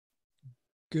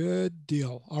Good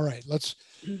deal. All right, let's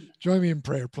join me in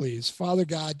prayer, please. Father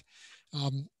God,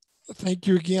 thank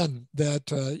you again that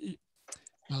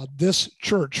this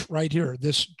church right here,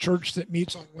 this church that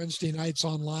meets on Wednesday nights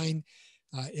online,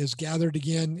 is gathered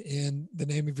again in the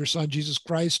name of your Son, Jesus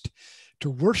Christ, to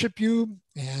worship you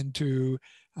and to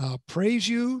praise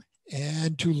you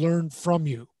and to learn from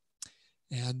you.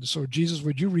 And so, Jesus,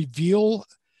 would you reveal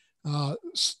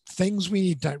things we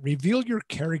need to reveal your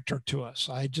character to us?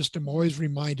 I just am always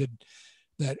reminded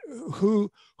that who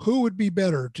would be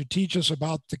better to teach us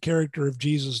about the character of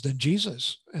Jesus than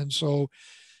Jesus? And so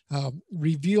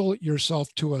reveal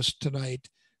yourself to us tonight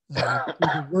through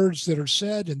the words that are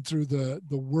said and through the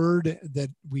word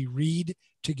that we read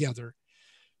together.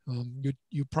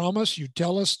 You promise, you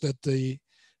tell us that the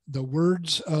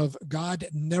words of God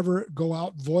never go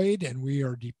out void, and we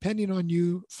are depending on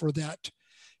you for that.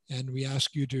 And we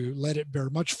ask you to let it bear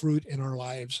much fruit in our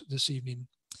lives this evening.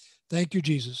 Thank you,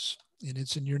 Jesus. And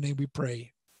it's in your name we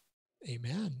pray.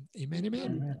 Amen. Amen. Amen.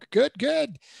 Amen. Good,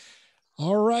 good.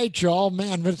 All right, y'all.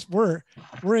 Man, we're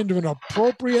into an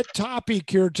appropriate topic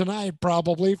here tonight,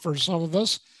 probably for some of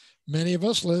us. Many of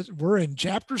us, we're in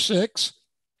chapter 6,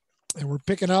 and we're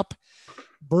picking up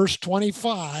verse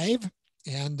 25.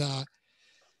 And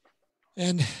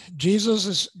Jesus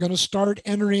is going to start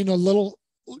entering a little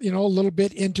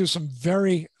bit into some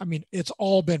very, it's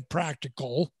all been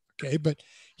practical, okay? But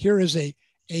here is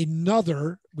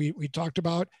another, we talked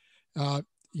about,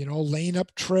 laying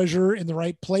up treasure in the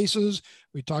right places.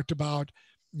 We talked about,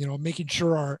 making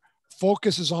sure our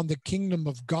focus is on the kingdom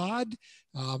of God,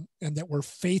 and that we're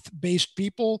faith-based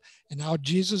people. And now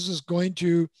Jesus is going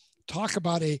to talk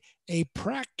about a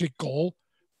practical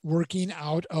working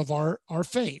out of our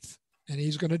faith. And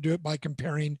he's going to do it by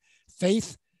comparing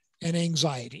faith and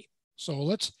anxiety. So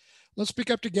let's pick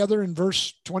up together in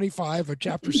verse 25 of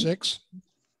chapter 6.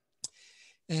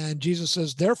 And Jesus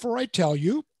says, "Therefore I tell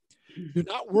you, do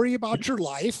not worry about your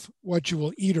life, what you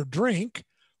will eat or drink,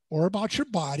 or about your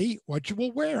body, what you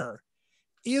will wear.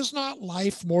 Is not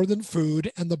life more than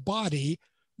food, and the body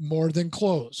more than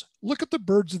clothes? Look at the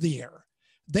birds of the air.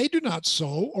 They do not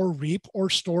sow or reap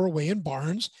or store away in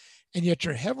barns, and yet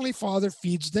your heavenly Father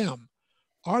feeds them.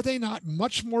 Are they not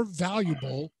much more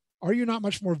valuable? Are you not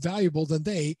much more valuable than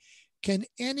they? Can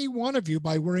any one of you,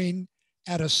 by worrying,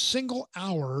 add a single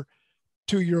hour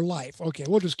to your life?" Okay,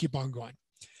 we'll just keep on going.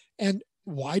 "And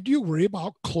why do you worry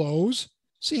about clothes?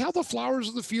 See how the flowers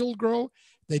of the field grow?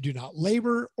 They do not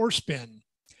labor or spin.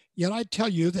 Yet I tell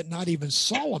you that not even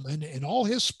Solomon in all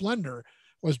his splendor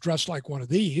was dressed like one of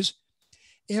these.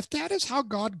 If that is how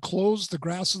God clothes the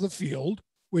grass of the field,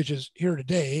 which is here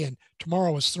today and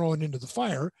tomorrow is thrown into the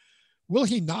fire, will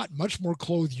he not much more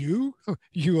clothe you,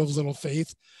 you of little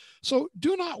faith? So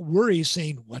do not worry,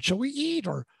 saying, what shall we eat,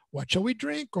 or what shall we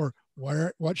drink, or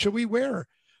what shall we wear?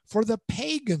 For the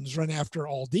pagans run after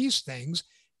all these things,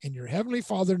 and your heavenly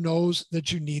Father knows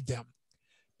that you need them.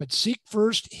 But seek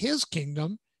first his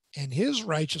kingdom and his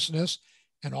righteousness,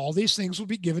 and all these things will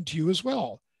be given to you as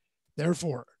well.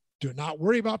 Therefore, do not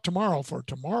worry about tomorrow, for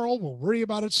tomorrow will worry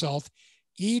about itself.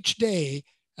 Each day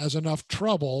has enough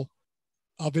trouble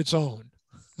of its own."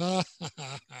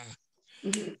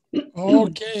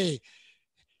 Okay.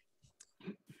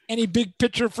 Any big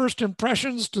picture first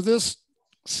impressions to this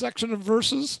section of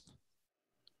verses?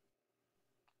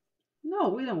 No,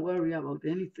 we don't worry about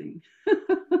anything.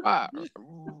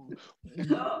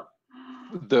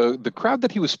 The crowd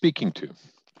that he was speaking to.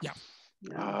 Yeah.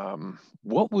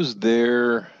 What was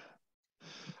their?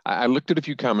 I looked at a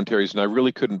few commentaries, and I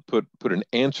really couldn't put an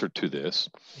answer to this.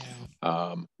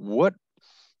 Yeah. What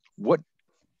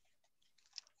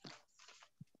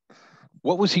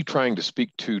was he trying to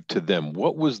speak to them?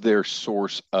 What was their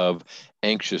source of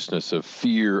anxiousness, of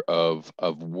fear, of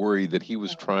worry that he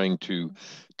was trying to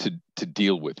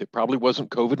deal with? It probably wasn't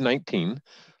COVID-19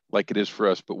 like it is for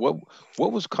us, but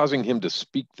what was causing him to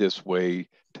speak this way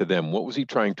to them? What was he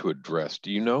trying to address?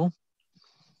 Do you know?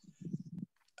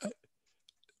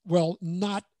 Well,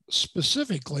 not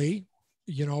specifically.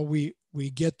 We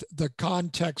get the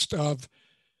context of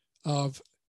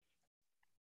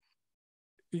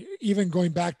even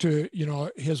going back to,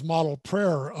 his model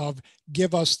prayer of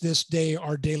 "give us this day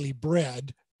our daily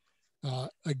bread."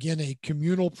 Again, a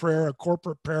communal prayer, a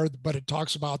corporate prayer, but it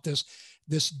talks about this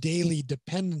daily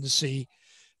dependency.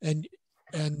 And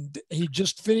he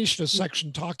just finished a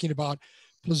section talking about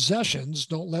possessions.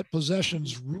 Don't let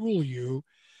possessions rule you.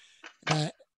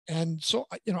 And so,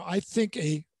 I think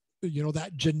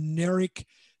that generic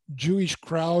Jewish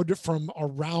crowd from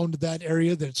around that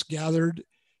area that's gathered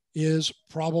is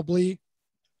probably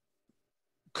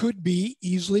could be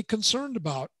easily concerned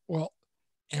about, well,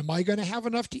 am I going to have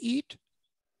enough to eat?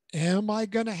 Am I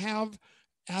going to have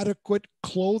adequate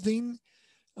clothing?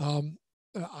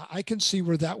 I can see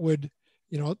where that would,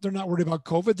 they're not worried about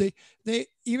COVID. They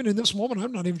even in this moment,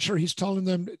 I'm not even sure he's telling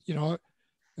them,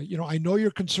 I know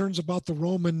your concerns about the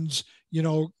Romans,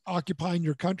 occupying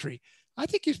your country. I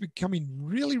think he's becoming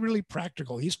really, really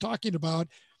practical. He's talking about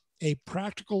a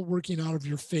practical working out of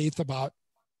your faith about,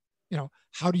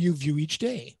 how do you view each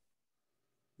day?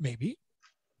 Maybe.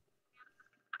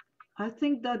 I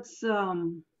think that's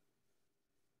no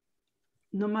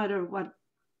matter what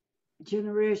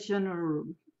generation or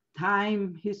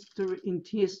time,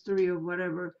 history or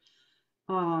whatever,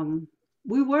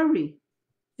 we worry.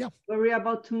 Yeah. Worry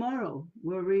about tomorrow.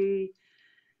 Worry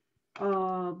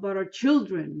about our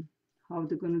children, how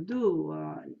they're going to do.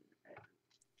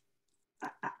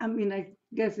 I mean, I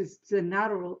guess it's a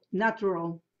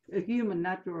a human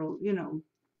natural,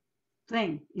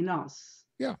 thing in us.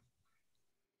 Yeah.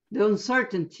 The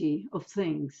uncertainty of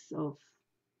things, of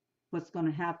what's going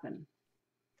to happen.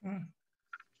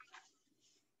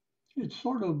 It's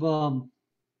sort of,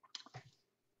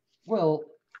 well,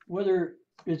 whether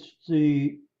it's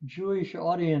the Jewish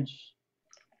audience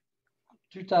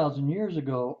 2,000 years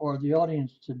ago or the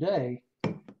audience today,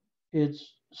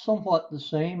 it's somewhat the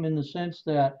same in the sense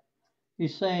that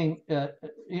he's saying,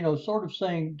 sort of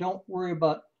saying, don't worry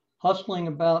about hustling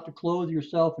about to clothe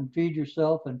yourself and feed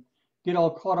yourself and get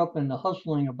all caught up in the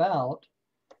hustling about,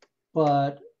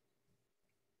 but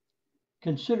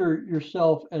consider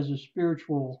yourself as a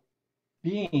spiritual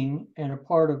being and a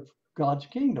part of God's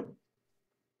kingdom.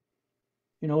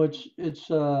 It's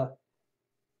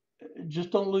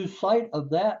just don't lose sight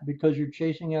of that because you're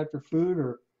chasing after food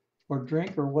or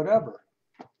drink or whatever,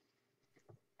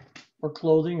 or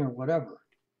clothing or whatever.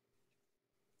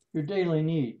 Your daily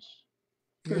needs.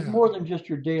 There's more than just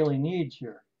your daily needs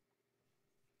here.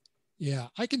 Yeah,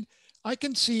 I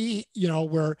can see,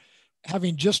 where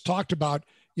having just talked about,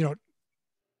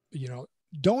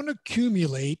 don't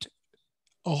accumulate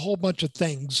a whole bunch of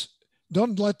things.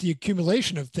 Don't let the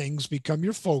accumulation of things become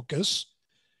your focus,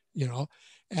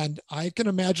 and I can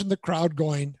imagine the crowd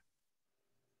going,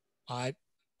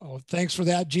 thanks for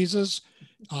that, Jesus.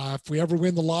 If we ever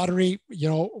win the lottery,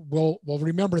 we'll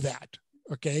remember that.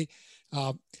 Okay.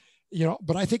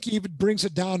 But I think he even brings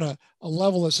it down a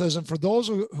level that says, and for those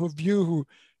who view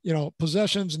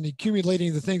possessions and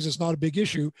accumulating the things is not a big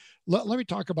issue. Let me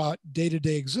talk about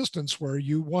day-to-day existence where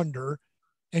you wonder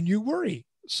and you worry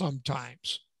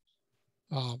sometimes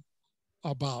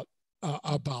about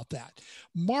that.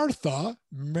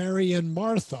 Mary and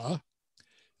Martha,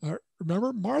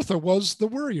 remember, Martha was the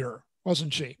worrier,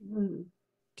 wasn't she?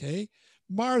 Okay.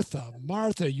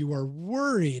 Martha, you are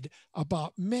worried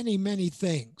about many, many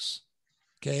things.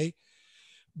 Okay.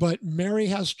 But Mary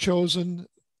has chosen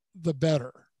the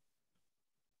better.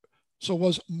 So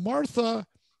was Martha,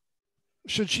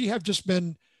 should she have just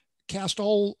been cast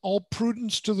all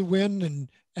prudence to the wind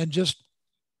and just,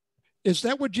 is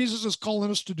that what Jesus is calling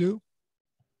us to do?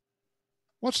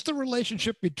 What's the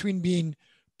relationship between being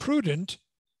prudent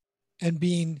and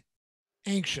being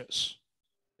anxious?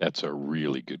 That's a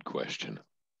really good question.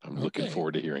 I'm looking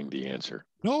forward to hearing the answer.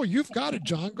 No, you've got it,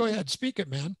 John. Go ahead. Speak it,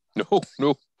 man.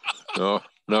 No.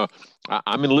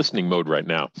 I'm in listening mode right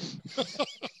now.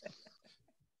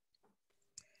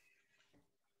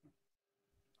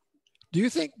 Do you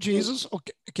think Jesus,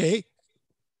 okay,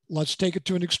 let's take it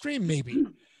to an extreme maybe.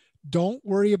 Don't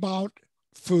worry about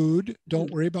food.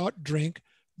 Don't worry about drink.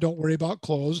 Don't worry about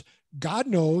clothes. God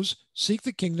knows, seek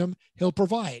the kingdom, he'll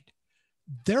provide.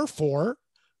 Therefore,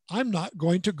 I'm not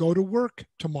going to go to work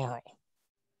tomorrow.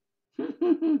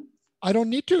 I don't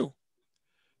need to,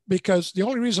 because the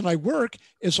only reason I work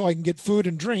is so I can get food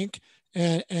and drink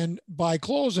and buy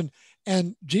clothes.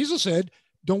 And Jesus said,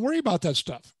 don't worry about that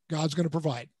stuff. God's going to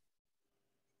provide.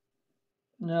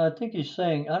 No, I think he's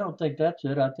saying, I don't think that's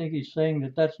it. I think he's saying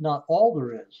that that's not all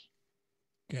there is.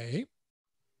 Okay.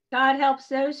 God helps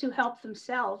those who help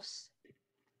themselves.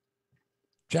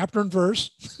 Chapter and verse.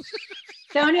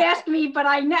 Don't ask me, but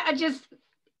I know,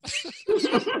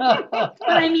 but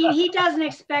I mean, he doesn't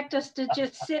expect us to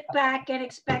just sit back and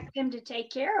expect him to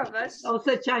take care of us. Oh, it's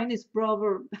a Chinese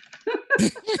proverb.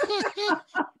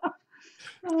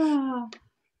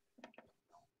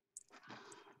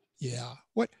 Yeah.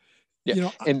 What?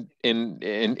 Yeah. And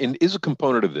is a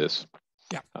component of this.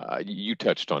 Yeah. You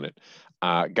touched on it.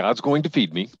 God's going to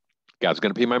feed me. God's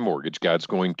going to pay my mortgage. God's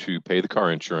going to pay the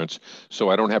car insurance, so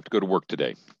I don't have to go to work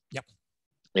today. Yep.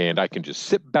 And I can just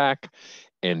sit back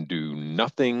and do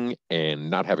nothing and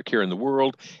not have a care in the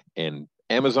world. And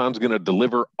Amazon's going to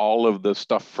deliver all of the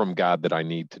stuff from God that I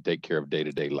need to take care of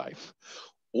day-to-day life.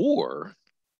 Or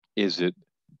Is it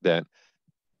that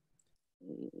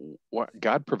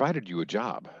God provided you a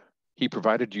job? He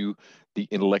provided you the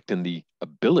intellect and the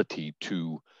ability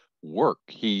to work.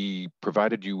 He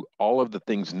provided you all of the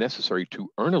things necessary to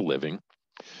earn a living.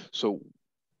 So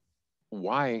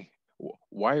why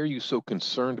are you so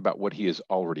concerned about what he has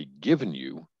already given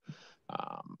you?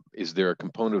 Is there a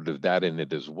component of that in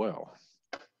it as well?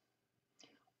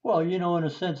 Well, in a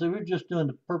sense, we were just doing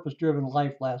the purpose-driven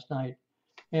life last night.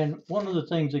 And one of the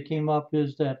things that came up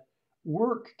is that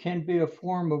work can be a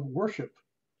form of worship.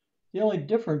 The only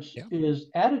difference is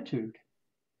attitude.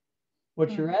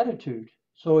 What's your attitude?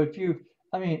 So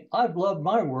I've loved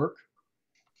my work,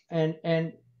 and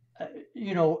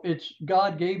it's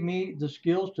God gave me the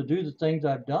skills to do the things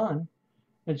I've done.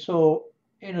 And so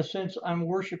in a sense, I'm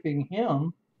worshiping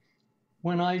him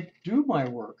when I do my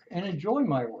work and enjoy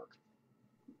my work.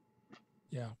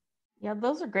 Yeah. Yeah,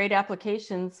 those are great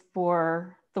applications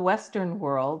for the Western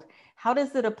world. How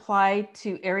does it apply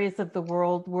to areas of the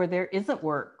world where there isn't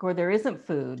work, or there isn't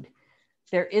food,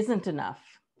 there isn't enough?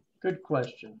 Good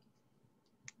question.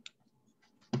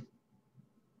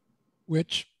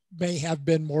 Which may have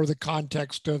been more the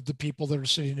context of the people that are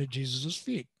sitting at Jesus's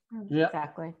feet. Yeah.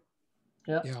 Exactly.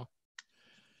 Yeah. Yeah.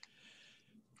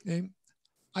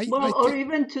 Or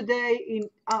even today,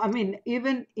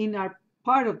 even in our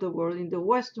part of the world, in the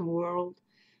Western world,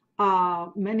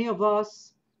 many of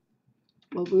us,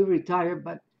 well, we retired,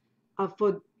 but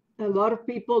for a lot of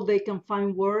people, they can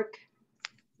find work,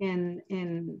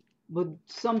 but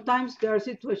sometimes there are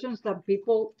situations that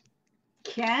people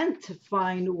can't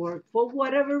find work for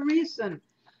whatever reason.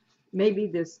 Maybe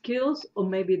the skills, or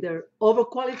maybe they're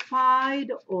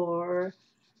overqualified,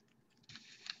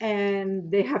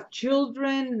 and they have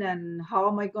children, and how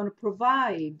am I going to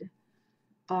provide?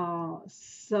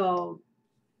 So,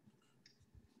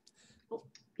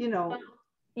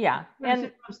 Yeah. And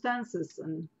circumstances.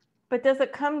 but does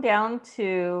it come down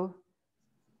to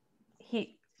it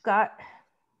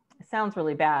sounds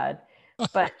really bad,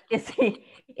 but is he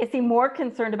more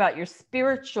concerned about your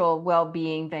spiritual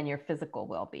well-being than your physical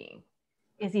well-being?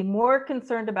 Is he more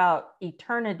concerned about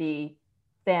eternity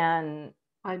than,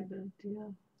 so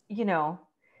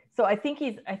I think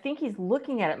he's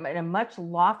looking at it at a much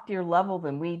loftier level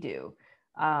than we do.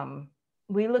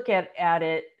 We look at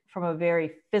it from a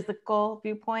very physical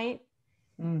viewpoint.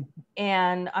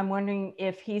 And I'm wondering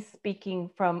if he's speaking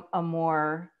from a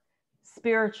more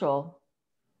spiritual,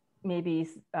 maybe,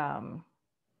 I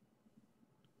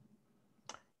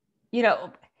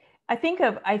think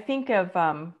of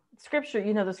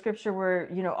scripture, the scripture where,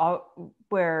 I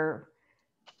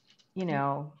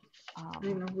know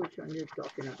which one you're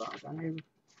talking about.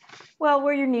 Well,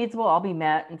 where your needs will all be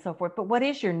met and so forth. But what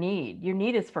is your need? Your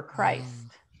need is for Christ.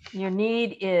 Your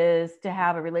need is to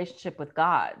have a relationship with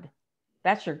God.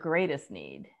 That's your greatest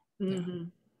need. Mm-hmm.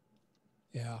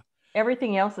 Yeah.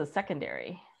 Everything else is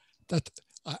secondary.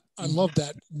 I love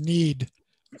that need.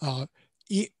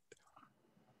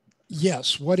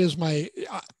 Yes. What is my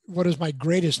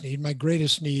greatest need? My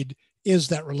greatest need is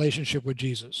that relationship with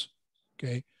Jesus.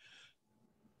 Okay.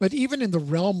 But even in the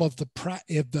realm of the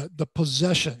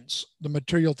possessions, the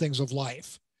material things of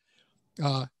life,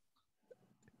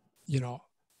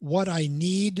 what I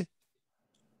need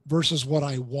versus what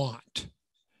I want.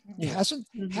 Hasn't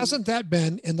that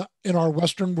been in our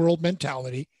Western world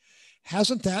mentality?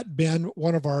 Hasn't that been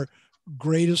one of our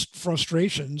greatest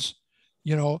frustrations?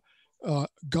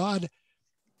 God,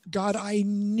 I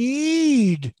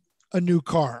need a new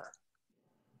car.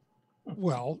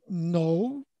 Well,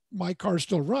 no, my car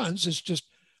still runs. It's just,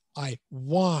 I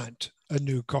want a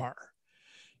new car.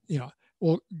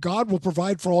 Well, God will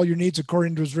provide for all your needs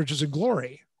according to his riches and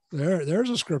glory.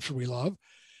 There's a scripture we love.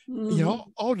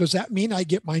 Mm-hmm. Does that mean I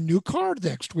get my new car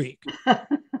next week?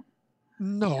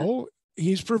 No,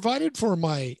 he's provided for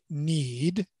my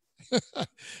need.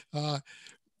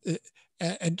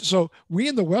 And so we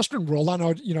in the Western world, I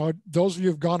know, those of you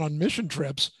who've gone on mission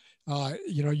trips,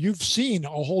 you've seen a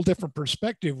whole different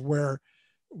perspective where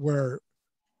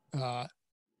the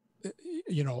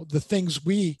things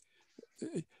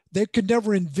they could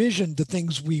never envision the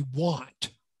things we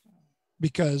want,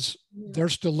 because they're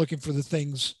still looking for the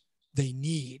things they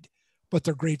need, but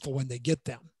they're grateful when they get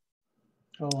them.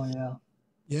 Oh yeah.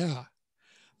 Yeah.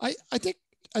 I think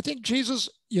Jesus,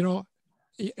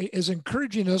 is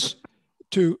encouraging us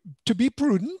to be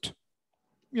prudent.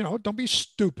 Don't be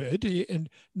stupid. In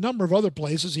a number of other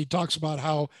places, he talks about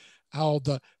how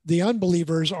the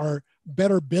unbelievers are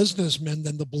better businessmen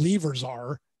than the believers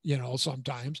are,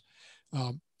 sometimes.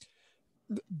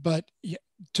 But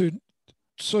to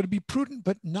be prudent,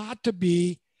 but not to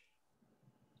be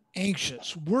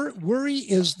anxious. Worry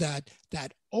is that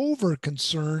over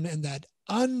concern and that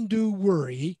undue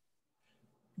worry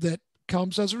that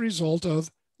comes as a result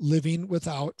of living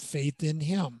without faith in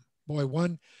him. Boy,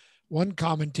 one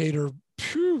commentator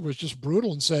was just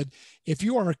brutal and said, if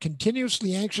you are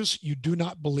continuously anxious, you do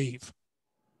not believe.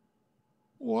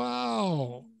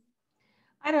 Wow.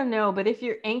 I don't know, but if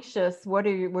you're anxious,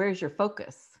 where's your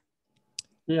focus?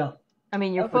 Yeah. I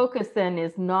mean, your focus then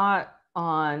is not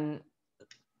on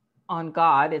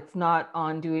God. It's not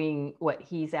on doing what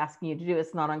he's asking you to do.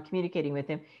 It's not on communicating with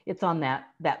him. It's on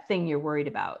that thing you're worried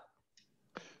about.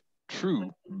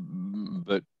 True,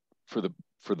 but for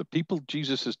the people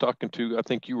Jesus is talking to, I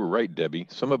think you were right, Debbie.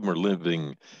 Some of them are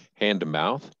living hand to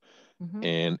mouth,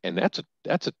 and that's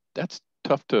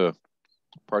tough to,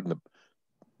 pardon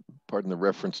the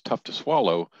reference, tough to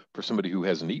swallow for somebody who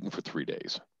hasn't eaten for 3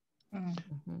 days.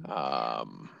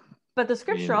 But the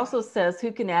scripture also says,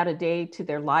 who can add a day to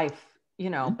their life,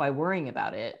 by worrying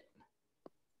about it?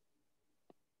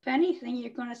 If anything, you're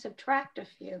going to subtract a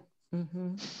few.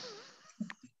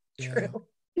 True.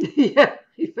 Yeah,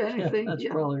 if anything. That's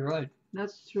probably right.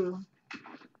 That's true.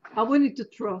 We need to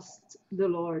trust the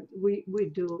Lord. We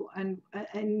do. And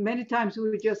many times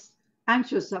we're just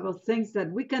anxious about things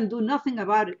that we can do nothing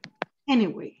about it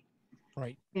anyway.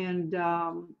 Right. And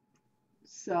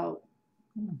so,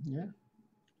 yeah.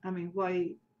 I mean,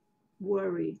 why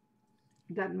worry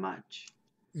that much?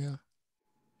 Yeah.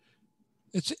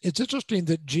 It's interesting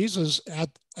that Jesus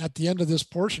at the end of this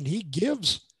portion, he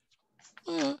gives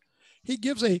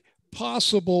a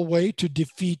possible way to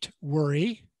defeat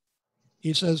worry.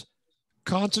 He says,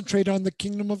 concentrate on the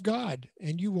kingdom of God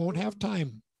and you won't have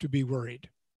time to be worried.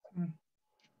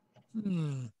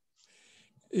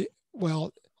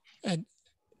 Well, and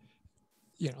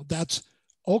that's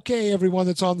okay. Everyone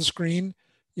that's on the screen,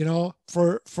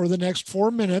 for the next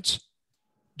 4 minutes,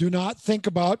 do not think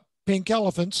about pink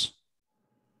elephants.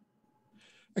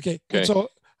 Okay. And so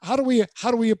how do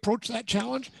we approach that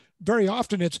challenge? Very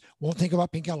often it's won't think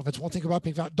about pink elephants, won't think about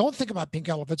pink elephants, don't think about pink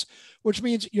elephants, which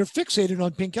means you're fixated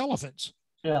on pink elephants.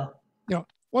 Yeah.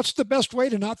 What's the best way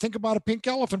to not think about a pink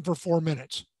elephant for 4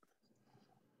 minutes?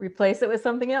 Replace it with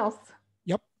something else.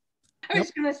 Yep. I was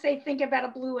going to say, think about a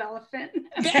blue elephant.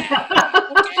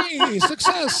 Okay,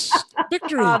 success,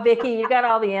 victory. Oh, Vicki, you got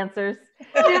all the answers.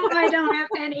 No, I don't have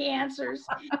any answers.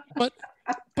 But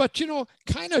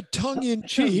kind of tongue in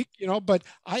cheek, but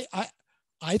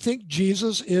I think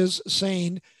Jesus is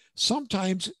saying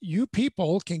sometimes you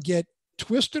people can get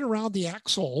twisted around the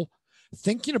axle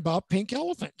thinking about pink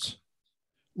elephants,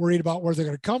 worried about where they're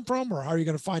going to come from or how are you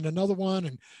going to find another one.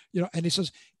 And, and he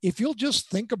says, if you'll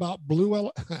just think about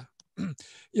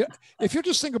if you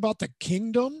just think about the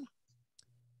kingdom,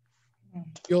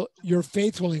 your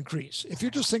faith will increase. If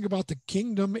you just think about the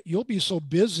kingdom, you'll be so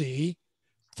busy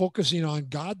focusing on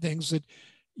God things that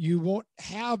you won't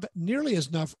have nearly as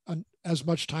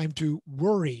much time to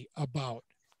worry about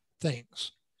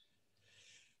things.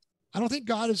 I don't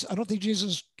think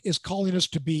Jesus is calling us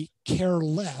to be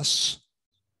careless,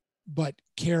 but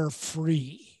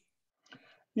carefree.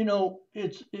 You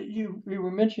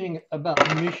were mentioning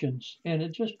about missions, and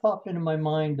it just popped into my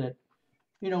mind that,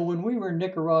 when we were in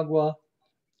Nicaragua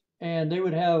and they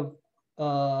would have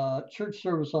church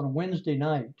service on a Wednesday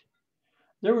night,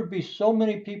 there would be so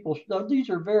many people. Now, these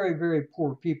are very, very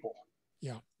poor people.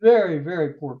 Yeah. Very,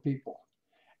 very poor people.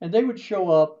 And they would show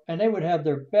up and they would have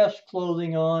their best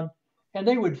clothing on and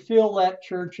they would fill that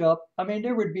church up. I mean,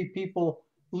 there would be people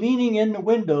leaning in the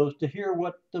windows to hear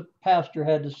what the pastor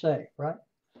had to say, right?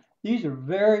 These are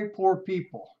very poor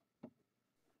people.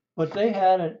 But they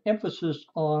had an emphasis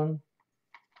on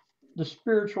the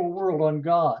spiritual world, on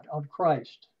God, on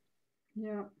Christ.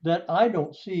 Yeah. That I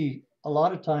don't see a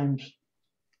lot of times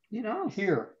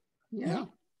here. Yeah.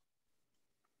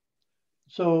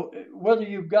 So whether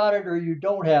you've got it or you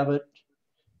don't have it,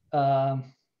 I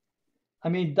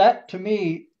mean, that to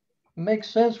me makes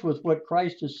sense with what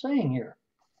Christ is saying here.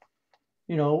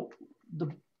 The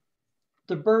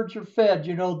birds are fed,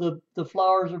 the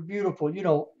flowers are beautiful,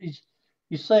 he's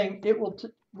saying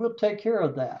we'll take care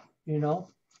of that,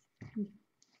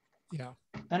 Yeah.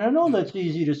 And I know that's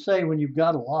easy to say when you've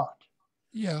got a lot.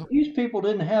 Yeah. These people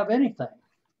didn't have anything.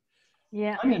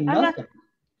 Yeah. I mean, nothing.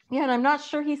 And I'm not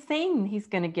sure he's saying he's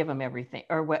going to give them everything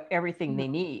or everything they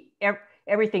need,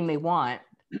 everything they want.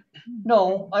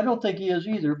 No, I don't think he is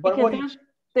either. But because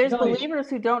there's believers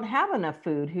who don't have enough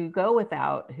food, who go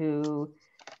without, who.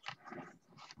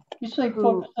 He's saying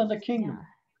focus on the kingdom.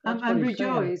 Yeah. And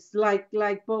rejoice, like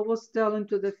Paul was telling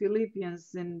to the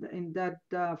Philippians in that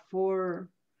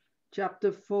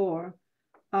chapter 4,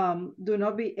 Do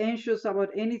not be anxious about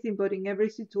anything, but in every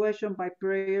situation, by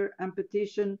prayer and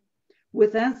petition,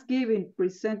 with thanksgiving,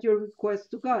 present your requests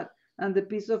to God, and the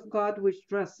peace of God, which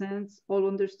transcends all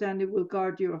understanding, will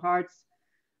guard your hearts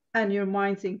and your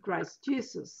minds in Christ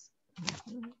Jesus.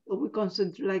 So we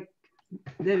concentrate, like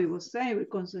Debbie was saying, we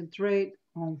concentrate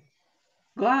on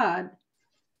God.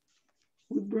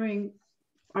 We bring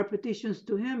our petitions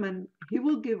to Him, and He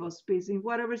will give us peace in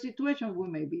whatever situation we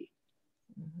may be.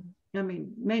 I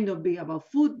mean, may not be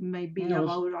about food, may be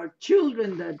about our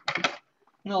children that,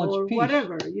 or it's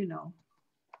whatever,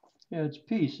 Yeah, it's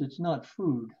peace. It's not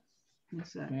food.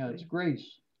 Exactly. Yeah, it's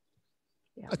grace.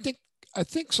 Yeah. I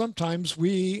think sometimes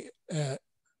we,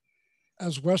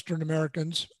 as Western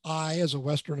Americans, I as a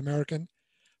Western American,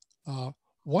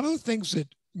 one of the things that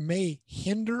may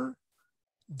hinder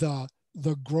the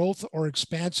growth or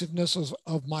expansiveness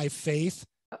of my faith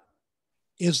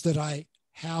is that I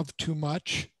have too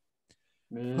much.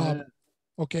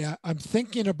 Okay, I'm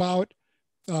thinking about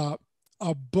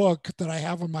a book that I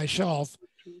have on my shelf.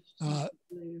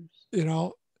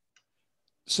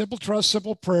 Simple Trust,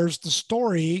 Simple Prayers, the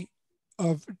story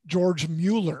of George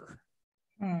Mueller.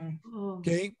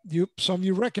 Okay, some of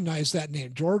you recognize that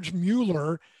name. George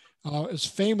Mueller is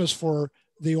famous for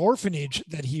the orphanage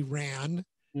that he ran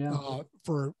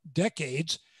for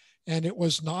decades, and it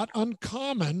was not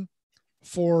uncommon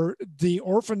for the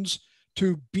orphans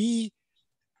to be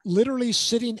literally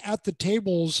sitting at the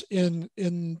tables in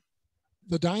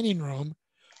the dining room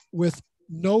with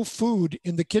no food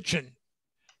in the kitchen.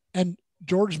 And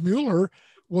George Mueller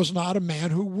was not a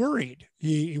man who worried.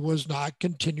 He was not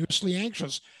continuously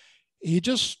anxious. He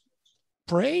just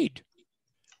prayed.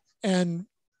 And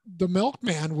the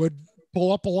milkman would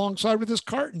pull up alongside with his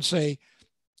cart and say,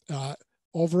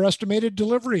 overestimated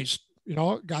deliveries,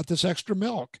 got this extra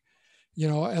milk,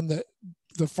 and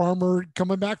the farmer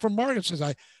coming back from market says,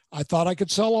 I thought I could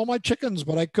sell all my chickens,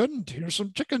 but I couldn't. Here's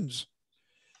some chickens.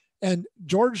 And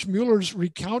George Mueller's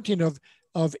recounting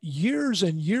of years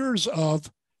and years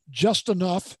of just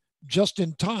enough, just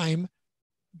in time,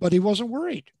 but he wasn't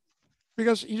worried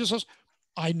because he just says,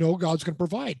 I know God's going to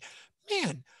provide.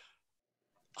 Man,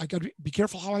 I got to be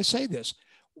careful how I say this.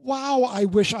 Wow, I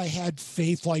wish I had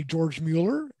faith like George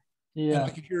Mueller. Yeah. And I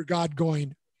could hear God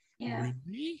going,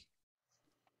 really?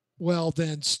 Well,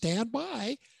 then stand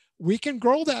by. We can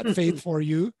grow that faith for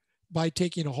you by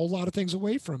taking a whole lot of things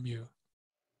away from you.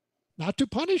 Not to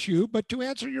punish you, but to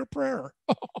answer your prayer.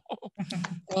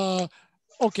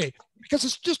 Okay, because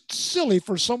it's just silly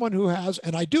for someone who has,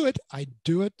 and I do it,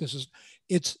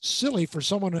 it's silly for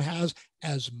someone who has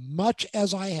as much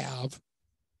as I have,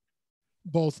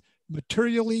 both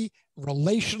materially,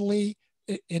 relationally,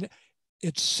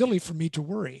 it's silly for me to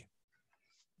worry,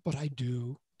 but I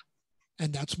do.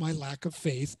 And that's my lack of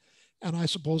faith. And I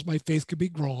suppose my faith could be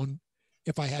grown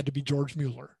if I had to be George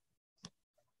Mueller.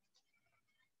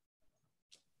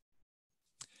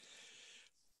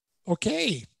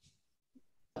 Okay.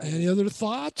 Any other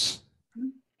thoughts?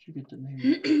 Did you get the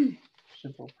name?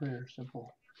 Simple Prayer,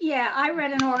 Simple. Yeah, I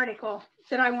read an article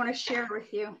that I want to share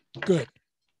with you. Good.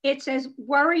 It says,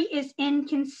 worry is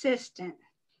inconsistent.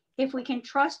 If we can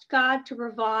trust God to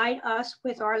provide us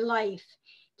with our life,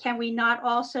 can we not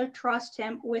also trust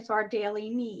Him with our daily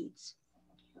needs?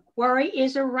 Worry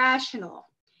is irrational.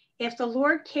 If the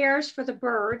Lord cares for the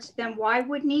birds, then why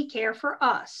wouldn't He care for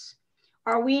us?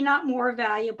 Are we not more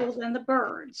valuable than the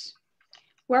birds?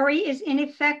 Worry is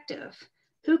ineffective.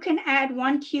 Who can add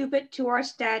 1 cubit to our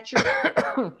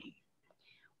stature?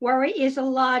 Worry is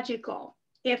illogical.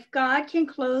 If God can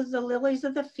clothe the lilies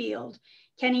of the field,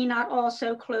 can He not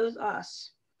also clothe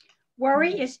us?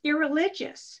 Worry is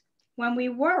irreligious. When we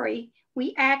worry,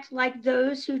 we act like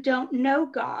those who don't know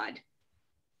God.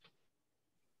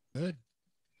 Good.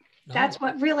 No. That's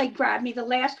what really grabbed me, the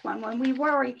last one. When we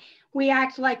worry, we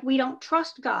act like we don't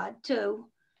trust God to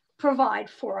provide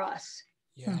for us.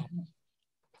 Yeah.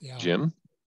 Yeah. Jim?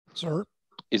 Sir?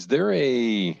 Is there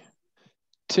a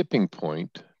tipping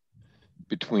point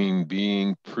between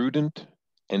being prudent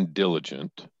and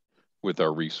diligent with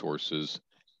our resources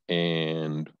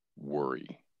and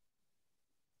worry?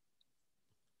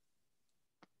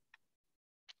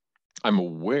 I'm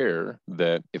aware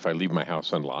that if I leave my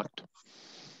house unlocked,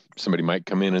 somebody might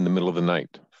come in the middle of the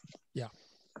night. Yeah.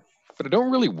 But I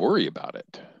don't really worry about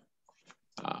it.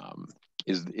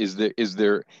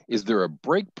 Is there a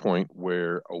break point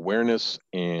where awareness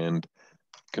and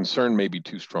concern may be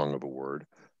too strong of a word,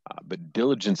 but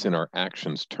diligence in our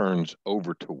actions turns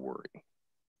over to worry?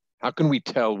 How can we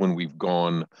tell when we've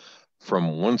gone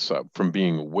from one side, from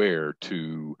being aware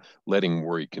to letting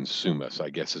worry consume us,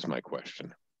 I guess is my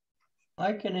question.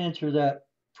 I can answer that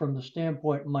from the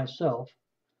standpoint myself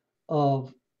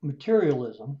of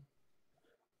materialism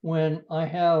when I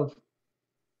have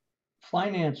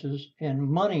finances and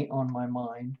money on my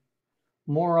mind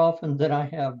more often than I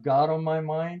have God on my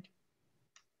mind.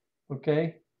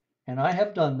 Okay. And I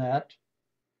have done that.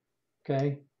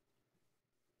 Okay.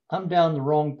 I'm down the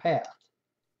wrong path.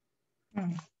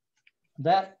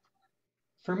 That,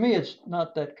 for me, it's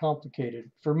not that complicated.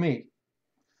 For me,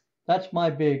 that's my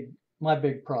big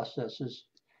process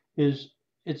is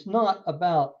it's not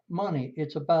about money.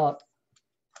 It's about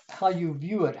how you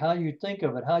view it, how you think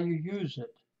of it, how you use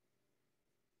it.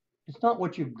 It's not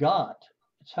what you've got.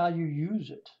 It's how you use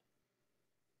it.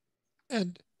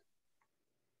 And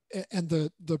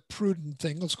the prudent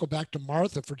thing, let's go back to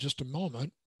Martha for just a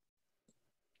moment.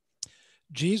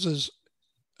 Jesus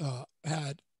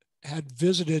had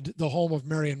visited the home of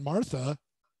Mary and Martha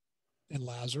and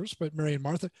Lazarus, but Mary and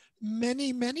Martha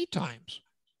many, many times.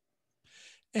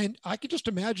 And I could just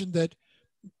imagine that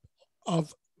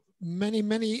of many,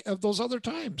 many of those other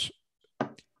times,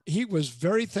 he was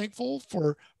very thankful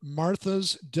for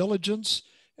Martha's diligence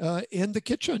in the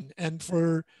kitchen and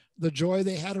for the joy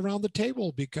they had around the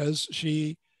table because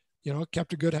she,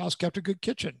 kept a good house, kept a good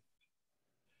kitchen.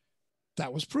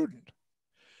 That was prudent.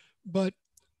 But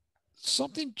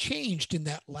something changed in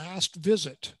that last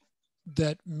visit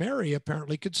that Mary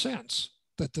apparently could sense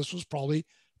that this was probably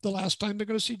the last time they're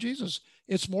going to see Jesus.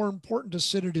 It's more important to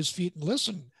sit at his feet and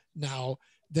listen now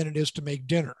than it is to make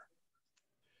dinner.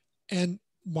 And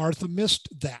Martha missed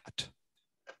that.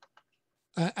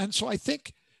 And so I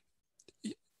think,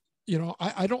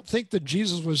 I don't think that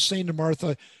Jesus was saying to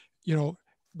Martha,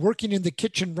 working in the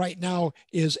kitchen right now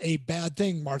is a bad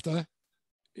thing, Martha.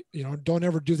 Don't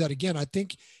ever do that again. I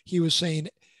think he was saying,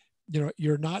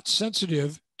 you're not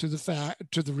sensitive to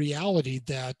the reality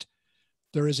that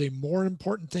there is a more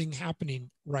important thing happening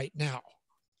right now.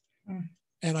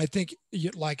 And I think,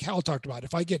 like Hal talked about,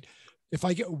 if I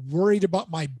get worried about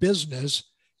my business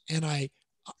and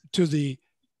to the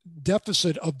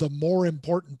deficit of the more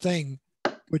important thing,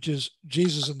 which is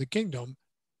Jesus and the kingdom,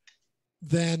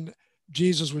 then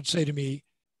Jesus would say to me,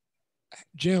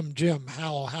 Jim,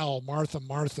 Hal,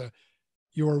 Martha,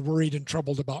 you are worried and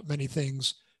troubled about many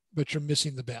things, but you're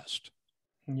missing the best.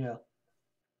 Yeah.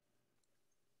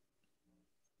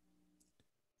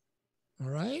 All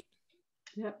right.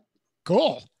 Yep.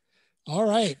 Cool. All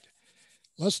right.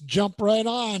 Let's jump right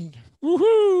on.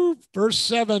 Woohoo! Verse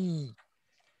 7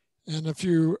 and a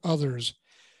few others.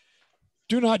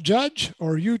 Do not judge,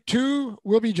 or you too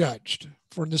will be judged.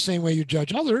 For in the same way you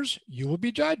judge others, you will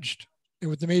be judged. And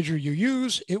with the measure you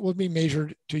use, it will be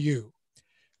measured to you.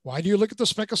 Why do you look at the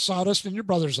speck of sawdust in your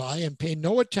brother's eye and pay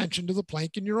no attention to the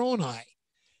plank in your own eye?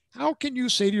 How can you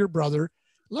say to your brother,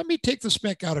 let me take the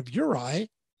speck out of your eye,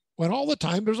 when all the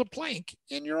time there's a plank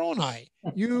in your own eye?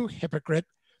 You hypocrite.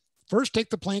 First take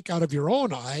the plank out of your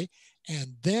own eye,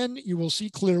 and then you will see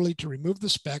clearly to remove the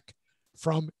speck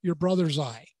from your brother's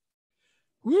eye.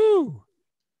 Woo!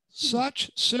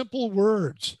 Such simple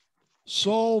words.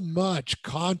 So much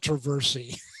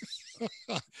controversy.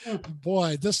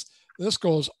 Boy, this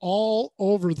goes all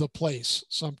over the place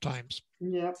sometimes.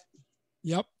 Yep.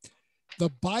 Yep. The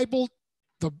Bible,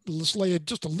 let's lay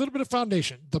just a little bit of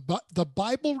foundation. The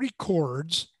Bible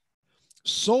records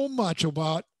so much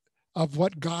of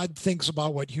what God thinks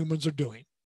about what humans are doing.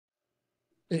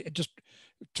 It just,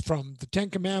 from the Ten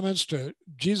Commandments to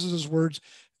Jesus's words,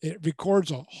 it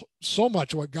records so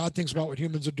much of what God thinks about what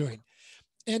humans are doing.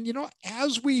 And,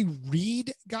 as we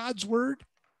read God's word,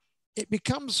 it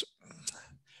becomes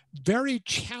very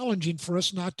challenging for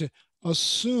us not to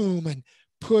assume and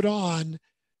put on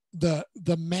the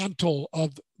mantle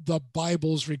of the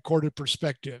Bible's recorded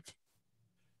perspective.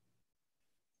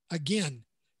 Again,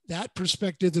 that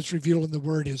perspective that's revealed in the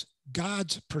word is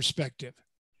God's perspective.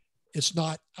 It's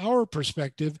not our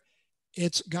perspective,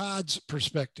 it's God's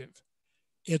perspective.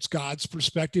 It's God's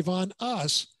perspective on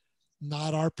us,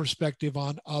 not our perspective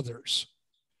on others.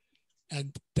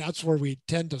 And that's where we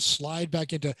tend to slide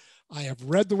back into, I have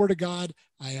read the word of God,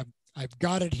 I've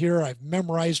got it here, I've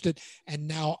memorized it, and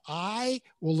now I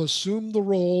will assume the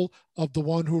role of the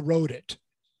one who wrote it.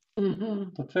 Mm-hmm.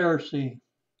 The Pharisee.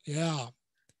 Yeah.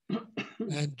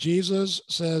 And Jesus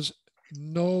says,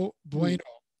 no bueno.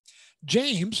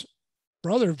 James,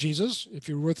 brother of Jesus, if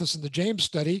you were with us in the James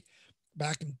study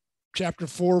back in chapter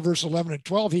 4, verse 11 and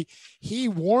 12, he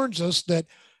warns us that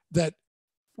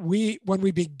when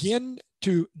we begin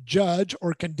to judge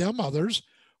or condemn others,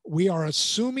 we are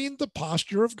assuming the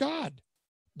posture of God,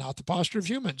 not the posture of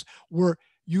humans. We're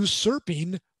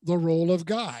usurping the role of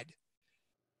God.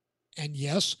 And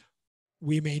yes,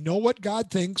 we may know what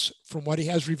God thinks from what he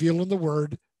has revealed in the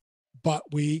word, but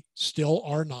we still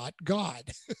are not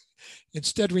God.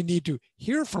 Instead, we need to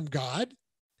hear from God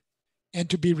and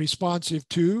to be responsive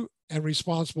to and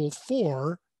responsible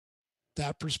for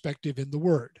that perspective in the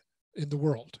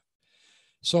world.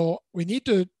 So we need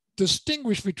to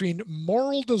distinguish between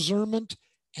moral discernment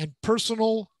and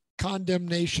personal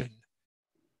condemnation.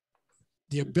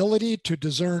 The ability to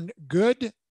discern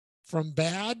good from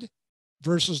bad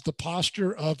versus the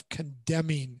posture of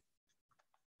condemning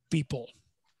people.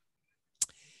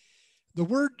 The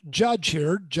word judge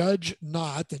here, judge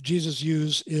not, that Jesus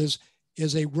used is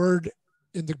a word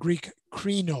in the Greek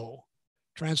krino,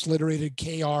 transliterated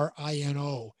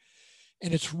K-R-I-N-O.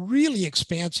 And it's really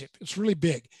expansive. It's really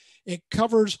big. It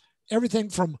covers everything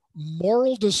from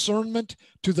moral discernment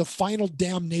to the final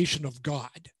damnation of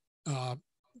God.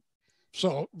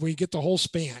 So we get the whole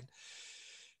span.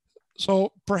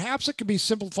 So perhaps it can be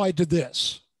simplified to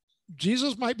this.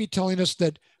 Jesus might be telling us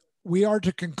that we are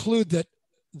to conclude that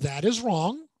that is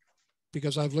wrong,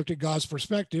 because I've looked at God's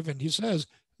perspective and he says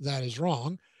that is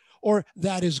wrong, or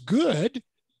that is good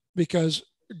because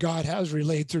God has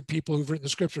relayed through people who've written the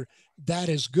scripture, that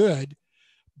is good,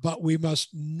 but we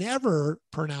must never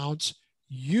pronounce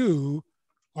you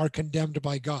are condemned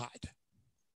by God.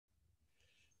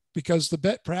 Because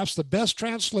perhaps the best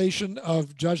translation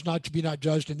of judge not to be not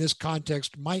judged in this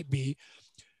context might be,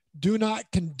 do not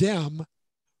condemn,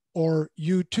 or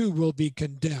you too will be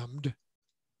condemned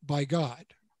by God.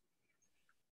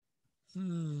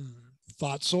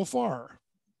 Thoughts so far?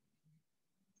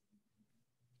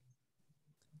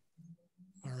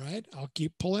 All right, I'll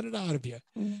keep pulling it out of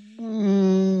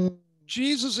you.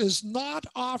 Jesus is not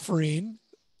offering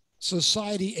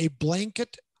society a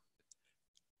blanket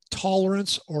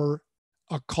tolerance or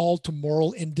a call to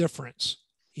moral indifference.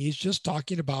 He's just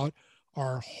talking about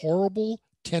our horrible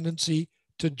tendency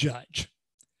to judge.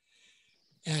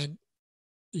 And,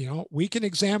 you know, we can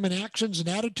examine actions and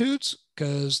attitudes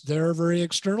because they're very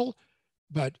external,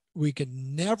 but we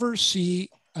can never see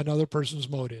another person's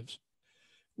motives.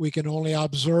 We can only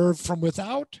observe from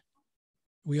without.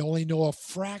 We only know a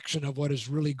fraction of what is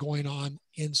really going on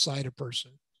inside a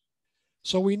person.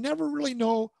 So we never really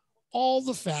know all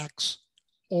the facts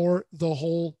or the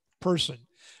whole person.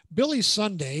 Billy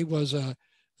Sunday was a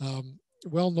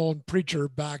well-known preacher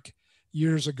back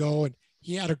years ago, and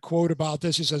he had a quote about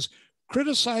this. He says,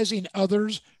 criticizing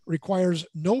others requires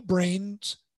no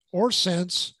brains or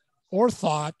sense or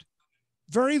thought,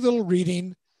 very little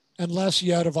reading, and less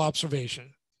yet of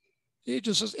observation. He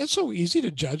just says, it's so easy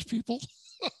to judge people.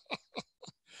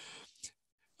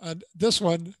 And this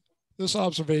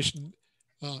observation,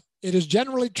 it is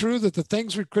generally true that the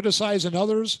things we criticize in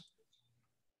others,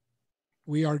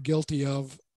 we are guilty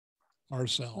of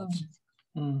ourselves.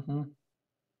 Mm-hmm.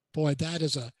 Boy, that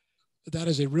is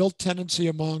a real tendency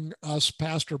among us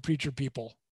pastor preacher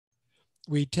people.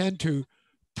 We tend to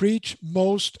preach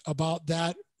most about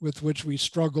that with which we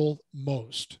struggle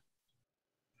most.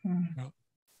 You know,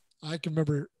 I can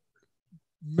remember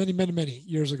many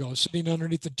years ago sitting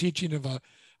underneath the teaching of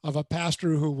a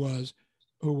pastor who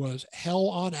was hell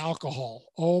on alcohol.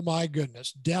 Oh my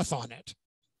goodness, death on it.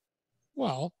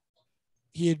 Well,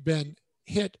 he had been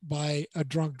hit by a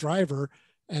drunk driver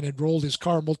and had rolled his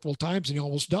car multiple times and he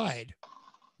almost died.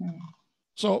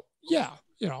 So yeah,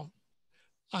 you know,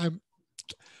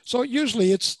 so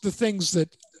usually it's the things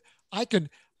that I can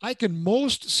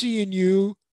most see in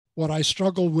you what I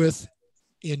struggle with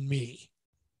in me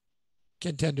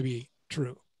can tend to be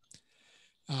true.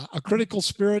 A critical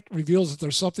spirit reveals that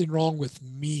there's something wrong with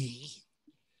me,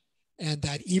 and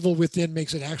that evil within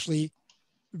makes me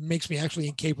actually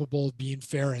incapable of being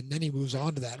fair. And then he moves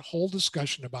on to that whole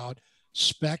discussion about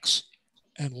specks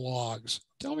and logs.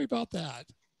 Tell me about that.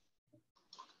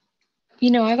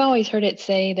 You know, I've always heard it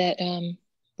say that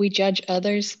we judge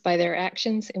others by their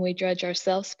actions and we judge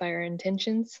ourselves by our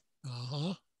intentions.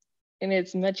 Uh-huh. And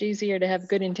it's much easier to have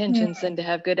good intentions than to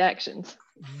have good actions.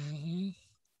 Mm-hmm.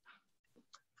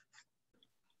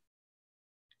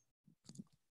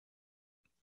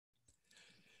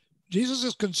 Jesus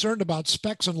is concerned about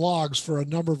specks and logs for a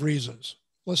number of reasons.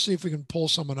 Let's see if we can pull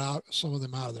some of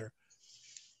them out of there.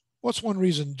 What's one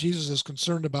reason Jesus is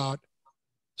concerned about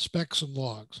specks and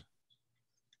logs?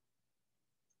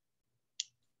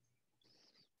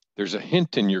 There's a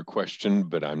hint in your question,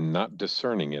 but I'm not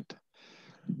discerning it.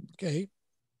 Okay.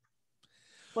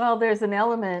 Well, there's an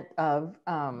element of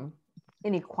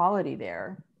inequality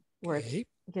there where Okay.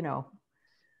 it's, you know,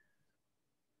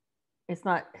 it's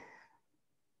not,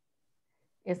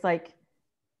 it's like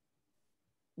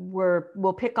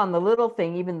we'll pick on the little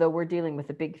thing even though we're dealing with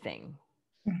a big thing.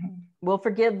 We'll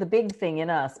forgive the big thing in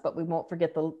us, but we won't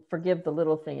forgive the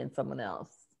little thing in someone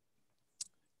else.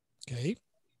 Okay.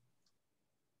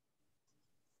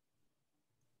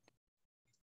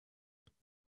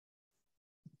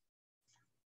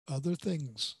 Other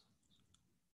things.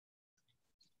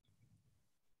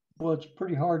 Well, it's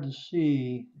pretty hard to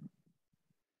see.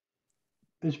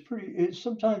 It's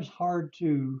sometimes hard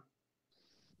to,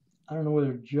 I don't know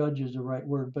whether judge is the right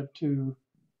word, but to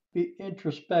be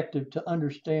introspective, to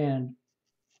understand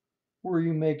where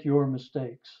you make your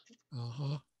mistakes.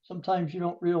 Uh-huh. Sometimes you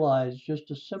don't realize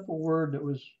just a simple word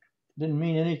that didn't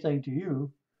mean anything to you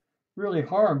really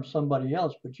harmed somebody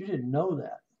else, but you didn't know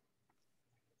that.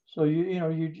 So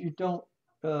you don't,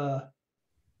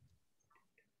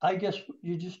 I guess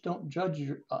you just don't judge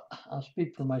I'll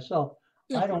speak for myself.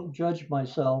 Yeah. I don't judge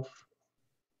myself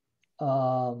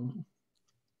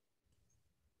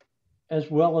as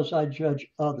well as I judge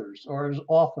others, or as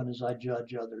often as I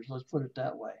judge others. Let's put it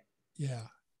that way. Yeah.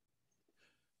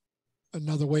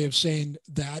 Another way of saying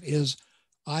that is,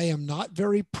 I am not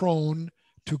very prone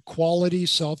to quality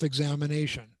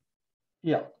self-examination.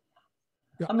 Yeah.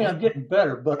 I mean, I'm getting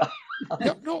better, but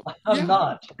I'm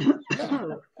not.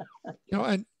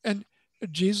 Yeah. And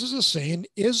Jesus is saying,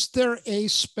 is there a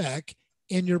speck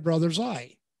in your brother's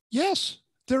eye? Yes,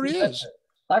 there is.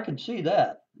 I can see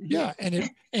that. Yeah,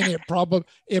 and it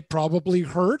probably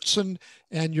hurts, and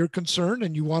you're concerned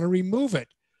and you want to remove it.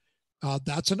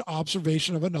 That's an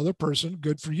observation of another person.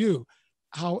 Good for you.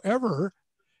 However,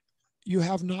 you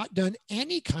have not done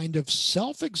any kind of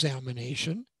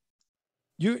self-examination.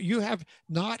 You have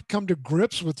not come to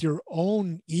grips with your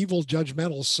own evil,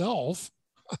 judgmental self.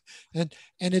 and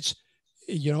it's,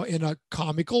 in a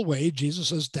comical way, Jesus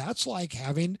says that's like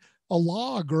having a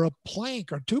log or a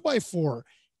plank or 2x4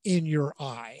 in your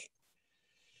eye.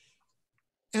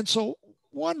 And so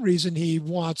one reason he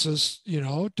wants us,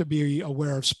 to be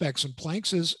aware of specks and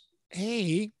planks is,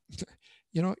 hey,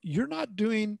 you're not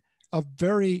doing a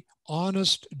very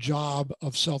honest job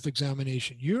of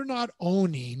self-examination. You're not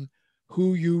owning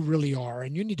who you really are,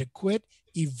 and you need to quit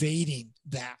evading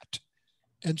that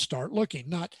and start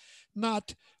looking,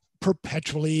 not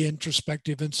perpetually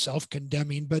introspective and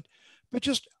self-condemning, but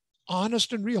just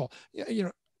honest and real.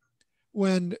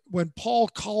 When Paul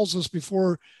calls us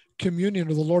before communion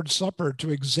or the Lord's Supper to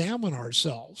examine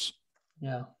ourselves,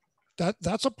 yeah,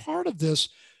 that's a part of this.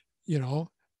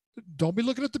 Don't be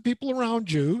looking at the people around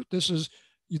you.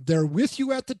 They're with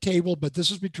you at the table, but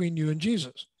this is between you and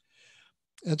Jesus.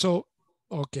 And so,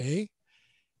 okay,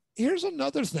 here's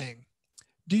another thing.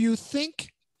 Do you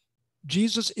think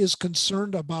Jesus is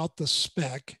concerned about the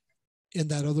speck in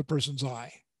that other person's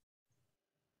eye?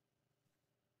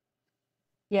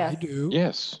 Yes. I do.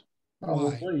 Yes.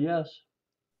 Probably. Why? Yes.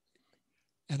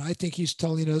 And I think he's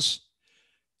telling us,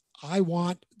 I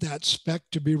want that speck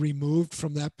to be removed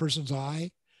from that person's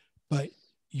eye, but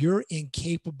you're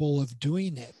incapable of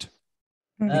doing it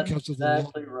because of the law.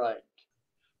 Exactly right.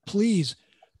 Please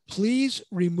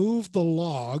remove the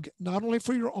log, not only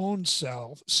for your own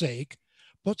sake,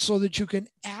 but so that you can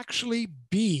actually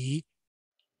be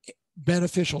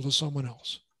beneficial to someone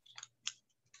else.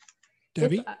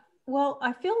 Debbie? Well,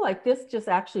 I feel like this just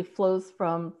actually flows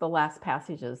from the last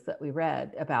passages that we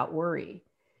read about worry.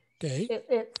 Okay.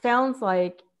 It sounds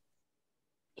like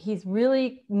he's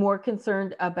really more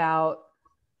concerned about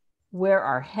where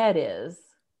our head is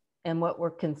and what we're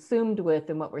consumed with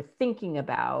and what we're thinking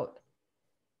about.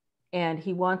 And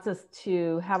he wants us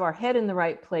to have our head in the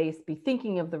right place, be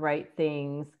thinking of the right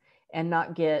things, and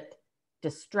not get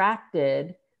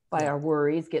distracted by our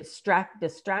worries, get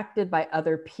distracted by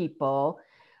other people.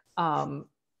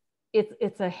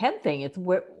 It's a head thing. It's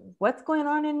what's going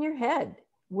on in your head.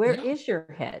 Where is your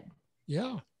head?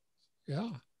 Yeah.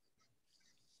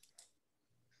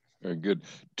 Very good.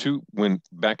 When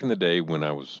back in the day when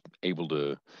I was able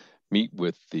to meet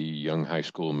with the young high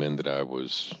school men that I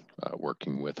was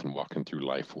working with and walking through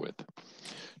life with,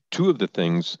 two of the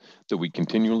things that we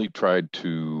continually tried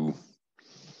to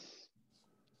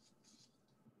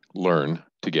learn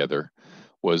together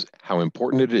was how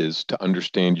important it is to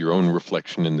understand your own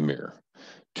reflection in the mirror,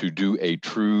 to do a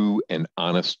true and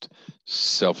honest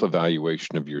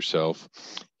self-evaluation of yourself.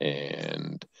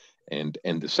 And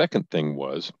the second thing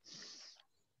was,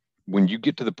 when you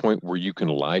get to the point where you can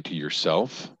lie to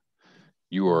yourself,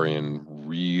 you are in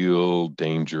real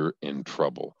danger and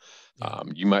trouble.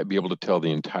 You might be able to tell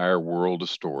the entire world a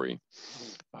story,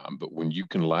 but when you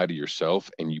can lie to yourself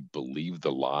and you believe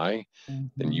the lie,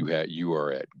 then you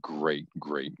are at great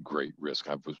risk.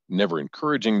 I was never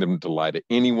encouraging them to lie to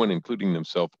anyone, including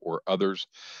themselves or others,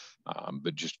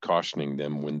 but just cautioning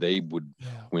them when they would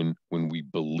when we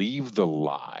believe the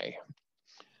lie,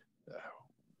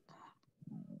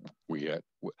 we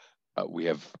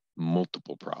have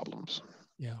multiple problems.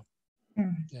 Yeah.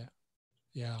 Yeah.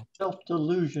 Yeah.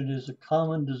 Self-delusion is a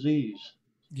common disease.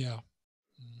 Yeah.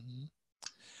 Mm-hmm.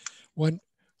 When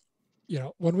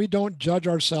we don't judge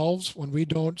ourselves, when we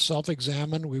don't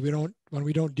self-examine, when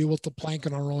we don't deal with the plank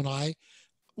in our own eye,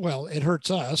 well, it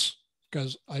hurts us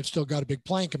because I've still got a big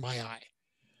plank in my eye.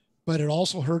 But it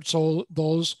also hurts all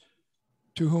those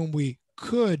to whom we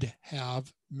could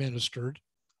have ministered,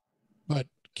 but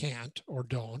can't or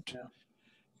don't.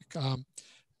 Yeah.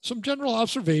 Some general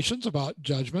observations about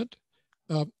judgment.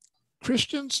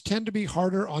 Christians tend to be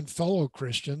harder on fellow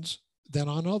Christians than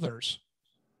on others.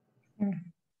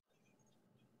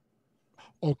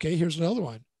 Okay, here's another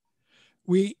one.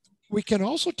 We can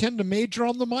also tend to major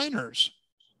on the minors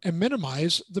and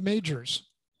minimize the majors.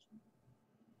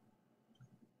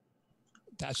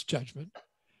 That's judgment.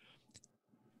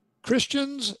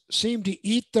 Christians seem to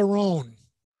eat their own.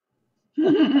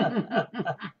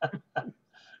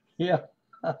 Yeah.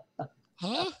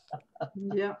 Huh?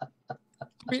 Yeah. I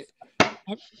mean,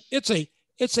 it's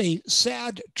a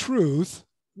sad truth.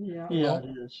 Yeah. Yeah,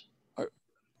 it is.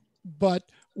 But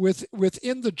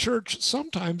within the church,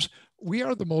 sometimes we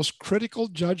are the most critical,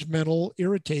 judgmental,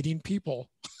 irritating people.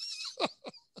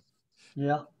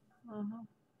 Yeah.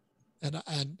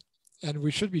 And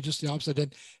we should be just the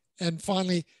opposite. And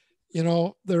finally,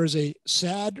 there is a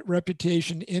sad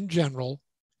reputation in general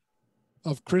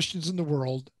of Christians in the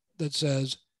world that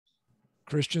says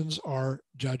Christians are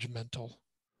judgmental.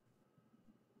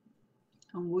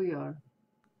 And we are.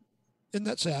 Isn't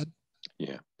that sad?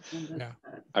 Yeah. Yeah.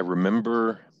 I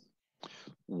remember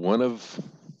a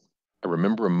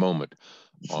moment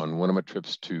on one of my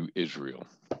trips to Israel.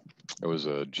 There was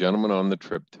a gentleman on the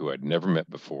trip who I'd never met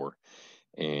before,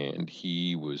 and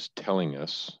he was telling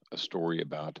us a story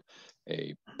about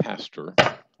a pastor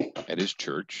at his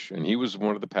church, and he was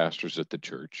one of the pastors at the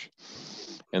church,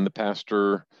 and the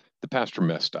pastor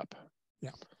messed up.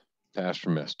 Yeah. Pastor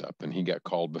messed up, and he got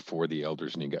called before the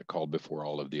elders, and he got called before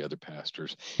all of the other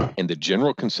pastors, and the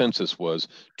general consensus was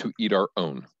to eat our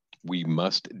own. We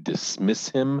must dismiss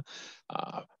him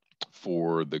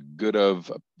for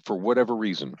whatever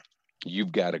reason.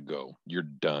 You've got to go. You're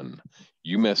done.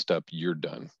 You messed up. You're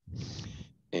done.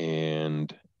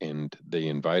 And they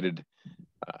invited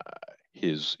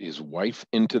his wife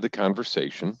into the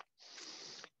conversation,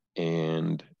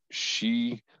 and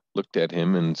she looked at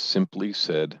him and simply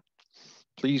said,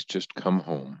 "Please just come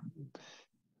home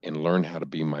and learn how to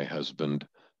be my husband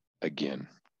again."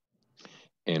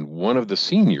 And one of the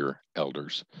senior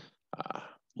elders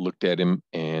looked at him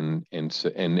and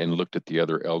looked at the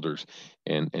other elders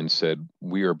and said,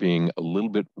 "We are being a little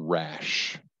bit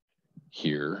rash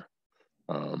here."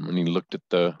 And he looked at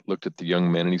the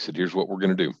young men and he said, "Here's what we're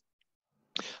going to do.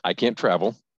 I can't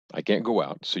travel. I can't go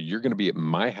out. So you're going to be at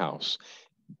my house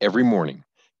every morning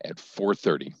at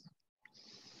 4:30.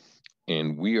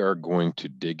 And we are going to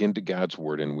dig into God's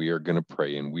word, and we are going to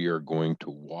pray, and we are going to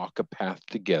walk a path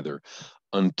together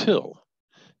until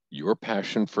your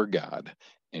passion for God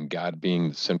and God being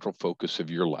the central focus of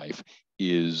your life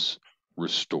is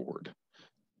restored."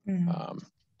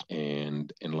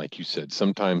 And like you said,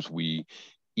 sometimes we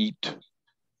eat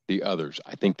the others.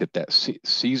 I think that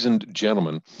seasoned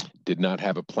gentleman did not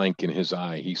have a plank in his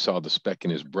eye. He saw the speck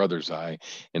in his brother's eye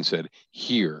and said,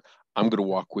 "Here, I'm going to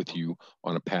walk with you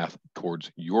on a path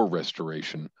towards your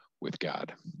restoration with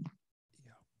God."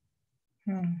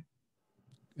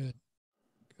 Good.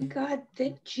 God,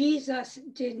 that Jesus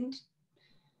didn't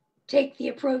take the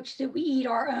approach that we eat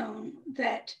our own,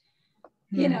 that,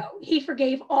 he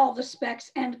forgave all the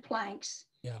specks and planks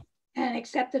and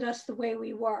accepted us the way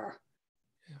we were.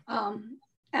 Yeah.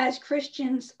 As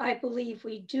Christians, I believe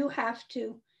we do have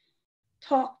to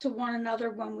talk to one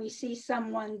another when we see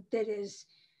someone that is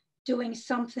doing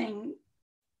something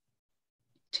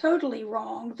totally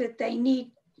wrong, that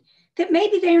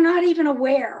maybe they're not even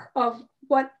aware of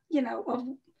what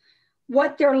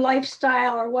their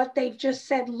lifestyle or what they've just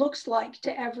said looks like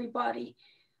to everybody.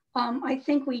 I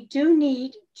think we do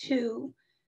need to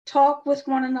talk with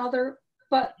one another,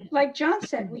 but like John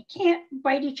said, we can't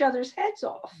bite each other's heads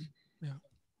off.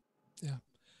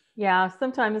 Yeah.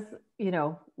 Sometimes,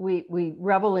 we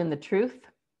revel in the truth,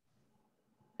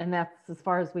 and that's as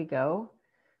far as we go,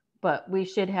 but we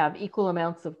should have equal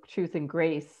amounts of truth and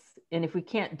grace. And if we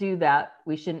can't do that,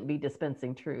 we shouldn't be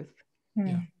dispensing truth.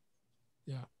 Yeah.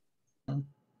 And,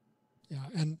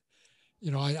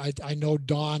 I know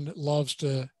Don loves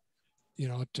to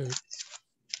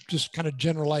just kind of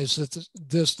generalize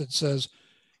this that says,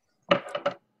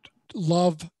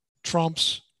 love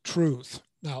trumps truth.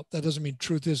 Now, that doesn't mean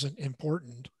truth isn't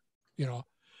important,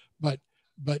 but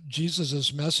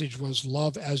Jesus's message was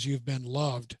love as you've been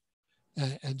loved.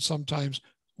 And sometimes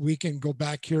we can go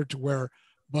back here to where,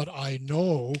 but I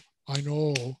know,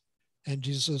 and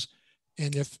Jesus says,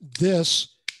 and if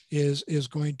this is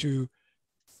going to,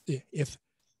 if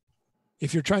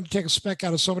you're trying to take a speck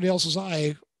out of somebody else's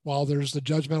eye while there's the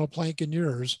judgmental plank in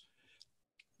yours,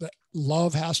 that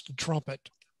love has to trump it.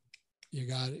 You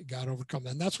got to overcome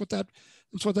that. And that's what that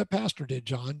pastor did,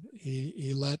 John.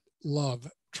 He let love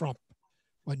trump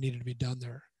what needed to be done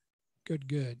there.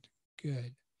 Good.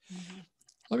 Mm-hmm.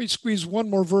 Let me squeeze one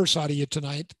more verse out of you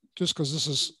tonight, just because this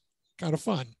is kind of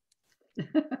fun.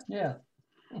 Yeah.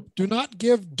 Do not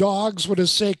give dogs what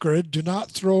is sacred. Do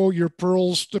not throw your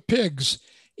pearls to pigs.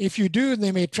 If you do,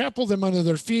 they may trample them under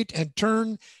their feet and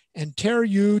turn and tear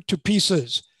you to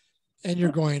pieces. And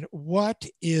you're going, what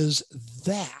is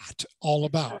that all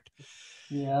about?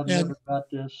 Yeah, I've never got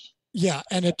this. Yeah,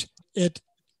 and it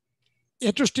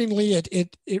interestingly,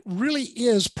 it really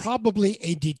is probably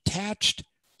a detached,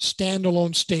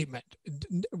 standalone statement.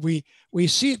 We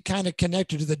see it kind of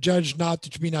connected to the judge not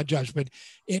to be not judged, but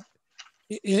it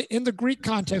in the Greek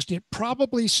context, it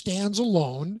probably stands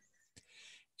alone,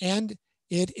 and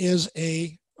it is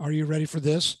a. Are you ready for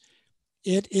this?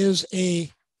 It's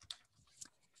a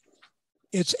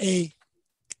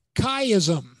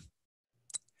chiasm.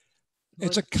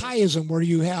 It's a chiasm where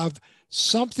you have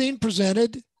something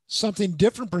presented, something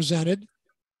different presented,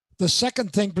 the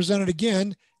second thing presented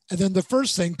again, and then the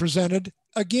first thing presented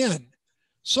again.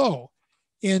 So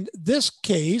in this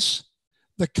case,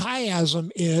 the chiasm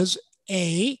is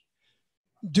A,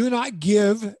 do not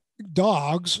give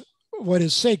dogs what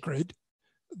is sacred.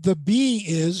 The B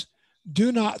is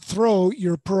do not throw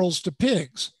your pearls to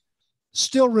pigs.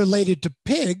 Still related to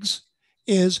pigs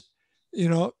is,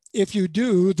 if you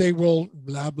do, they will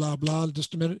blah, blah, blah,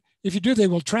 just a minute. If you do, they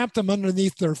will tramp them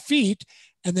underneath their feet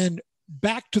and then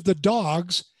back to the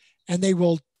dogs, and they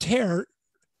will turn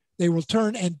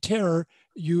and tear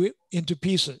you into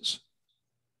pieces.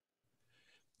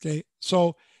 Okay,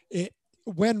 so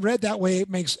when read that way, it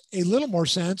makes a little more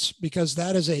sense because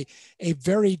that is a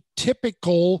very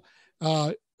typical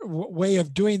way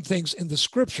of doing things in the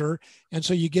scripture. And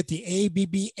so you get the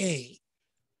ABBA.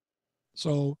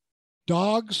 So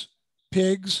dogs,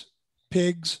 pigs,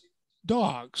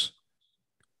 dogs.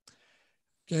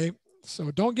 Okay,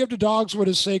 so don't give to dogs what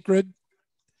is sacred,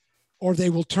 or they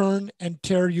will turn and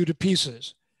tear you to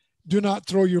pieces. Do not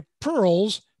throw your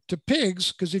pearls to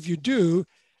pigs, because if you do,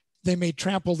 they may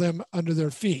trample them under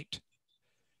their feet.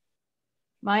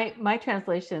 My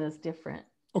translation is different.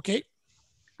 Okay.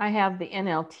 I have the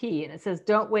NLT, and it says,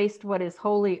 don't waste what is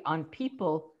holy on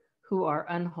people who are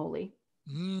unholy.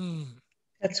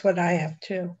 That's what I have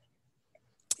too.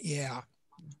 Yeah.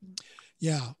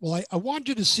 Well, I want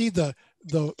you to see the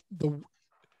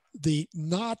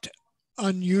not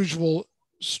unusual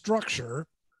structure.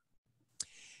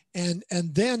 And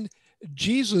then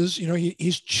Jesus,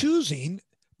 he's choosing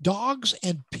dogs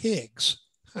and pigs.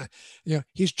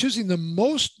 He's choosing the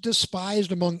most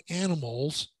despised among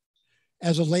animals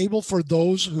as a label for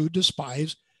those who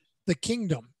despise the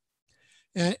kingdom.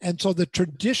 And so the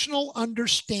traditional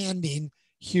understanding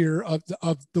here of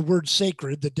the word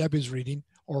sacred that Debbie's reading,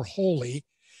 or holy,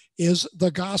 is the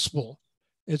gospel.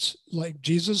 It's like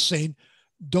Jesus saying,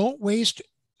 don't waste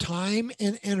time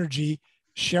and energy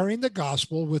sharing the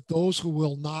gospel with those who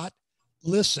will not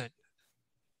listen.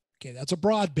 Okay, that's a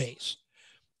broad base.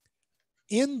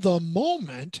 In the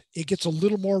moment, it gets a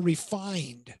little more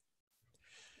refined.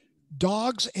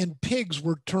 Dogs and pigs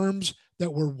were terms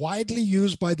that were widely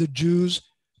used by the Jews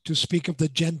to speak of the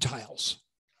Gentiles.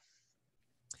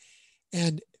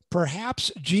 And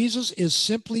perhaps Jesus is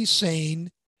simply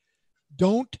saying,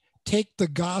 don't take the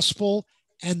gospel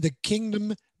and the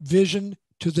kingdom vision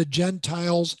to the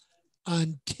Gentiles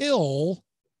until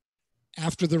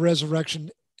after the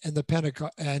resurrection and the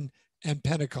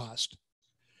Pentecost.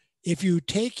 If you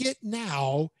take it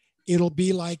now, it'll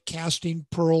be like casting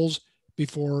pearls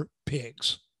before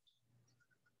pigs.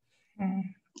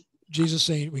 Jesus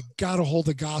saying we got to hold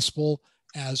the gospel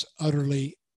as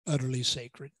utterly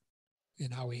sacred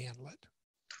in how we handle it.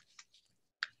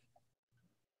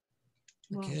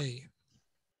 Okay.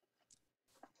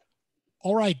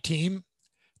 All right, team.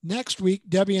 Next week,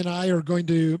 Debbie and I are going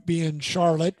to be in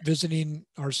Charlotte visiting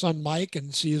our son Mike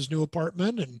and see his new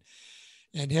apartment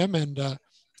and him and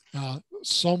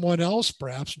someone else,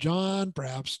 perhaps John,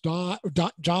 perhaps Don.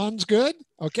 John's good.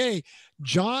 Okay.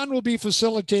 John will be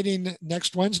facilitating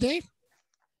next Wednesday.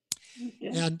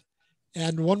 Okay.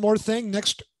 And one more thing,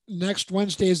 next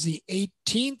Wednesday is the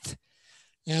 18th.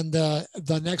 And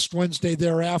the next Wednesday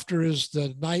thereafter is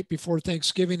the night before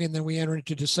Thanksgiving, and then we enter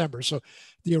into December. So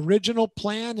the original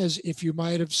plan is, if you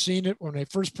might have seen it when I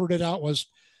first put it out, was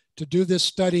to do this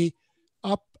study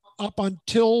up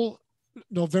until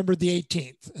November the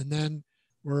 18th, and then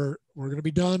we're going to be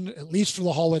done at least for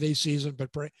the holiday season,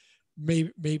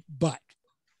 but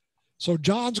so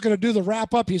John's going to do the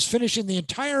wrap up. He's finishing the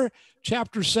entire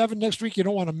chapter 7 next week. You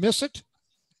don't want to miss it.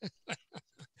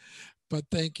 But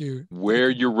thank you. Wear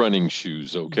your running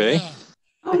shoes, okay? Yeah.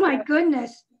 Oh my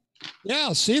goodness.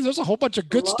 Yeah, see, there's a whole bunch of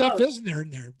good stuff, isn't there,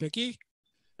 in there, Vicki?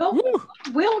 Oh,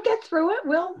 we'll get through it.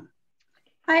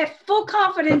 I have full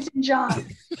confidence in John.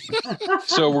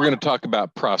 So we're going to talk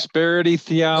about prosperity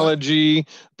theology,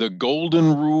 the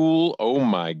golden rule. Oh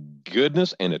my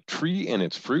goodness. And a tree and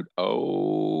its fruit.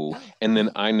 Oh, and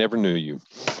then I never knew you.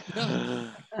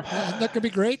 Yeah. That could be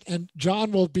great. And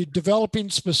John will be developing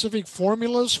specific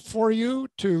formulas for you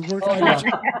to work out.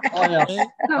 Oh,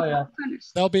 yeah.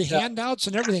 There'll be handouts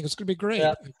and everything. It's going to be great.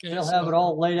 Yeah. Okay, They'll have it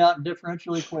all laid out in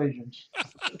differential equations.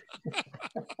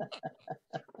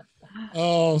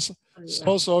 Oh,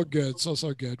 so good.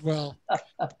 So good. Well,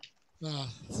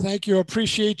 thank you.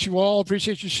 Appreciate you all.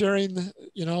 Appreciate you sharing,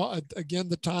 again,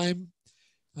 the time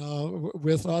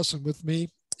with us and with me.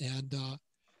 And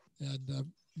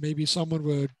maybe someone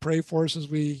would pray for us as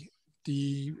we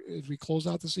close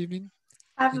out this evening.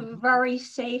 Have a very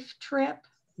safe trip.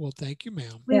 Well, thank you,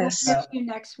 ma'am. We will see you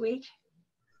next week.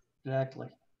 Exactly.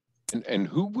 And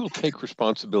who will take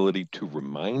responsibility to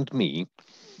remind me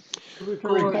to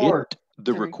record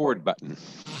the record button?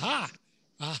 Aha.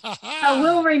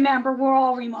 We'll remember. We'll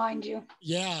all remind you.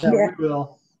 Yeah. We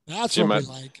will. That's Jim, what we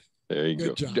like. There you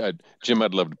Good go. job. Jim,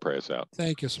 I'd love to pray us out.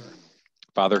 Thank you, sir.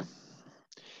 Father,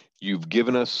 you've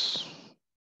given us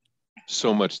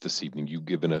so much this evening. You've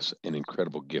given us an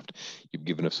incredible gift. You've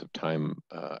given us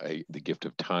the gift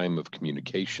of time, of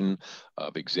communication,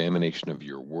 of examination of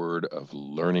your word, of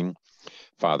learning.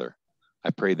 Father, I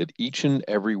pray that each and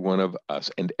every one of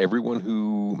us and everyone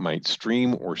who might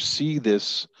stream or see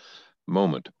this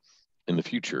moment in the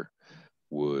future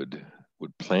would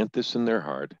plant this in their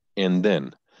heart and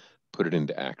then put it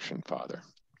into action, Father.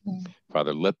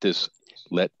 Father,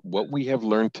 let what we have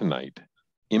learned tonight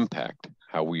impact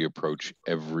how we approach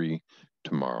every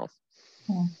tomorrow.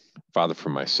 Father, for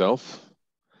myself,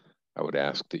 I would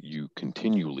ask that you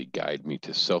continually guide me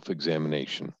to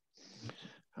self-examination,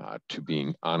 to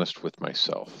being honest with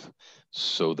myself,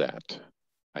 so that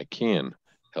I can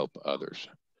help others.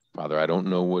 Father, I don't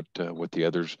know what the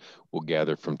others will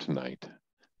gather from tonight,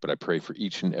 but I pray for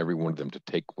each and every one of them to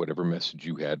take whatever message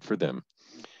you had for them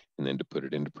and then to put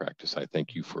it into practice. I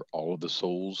thank you for all of the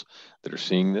souls that are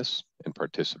seeing this and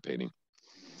participating.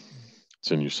 It's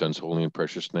in your son's holy and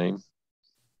precious name.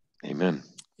 Amen.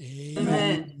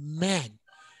 Amen.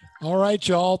 All right,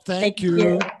 y'all. Thank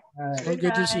you. All right. So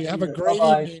good to see you. Have a great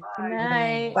Bye-bye. evening. Good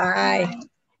night. Bye.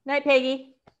 Night, Peggy.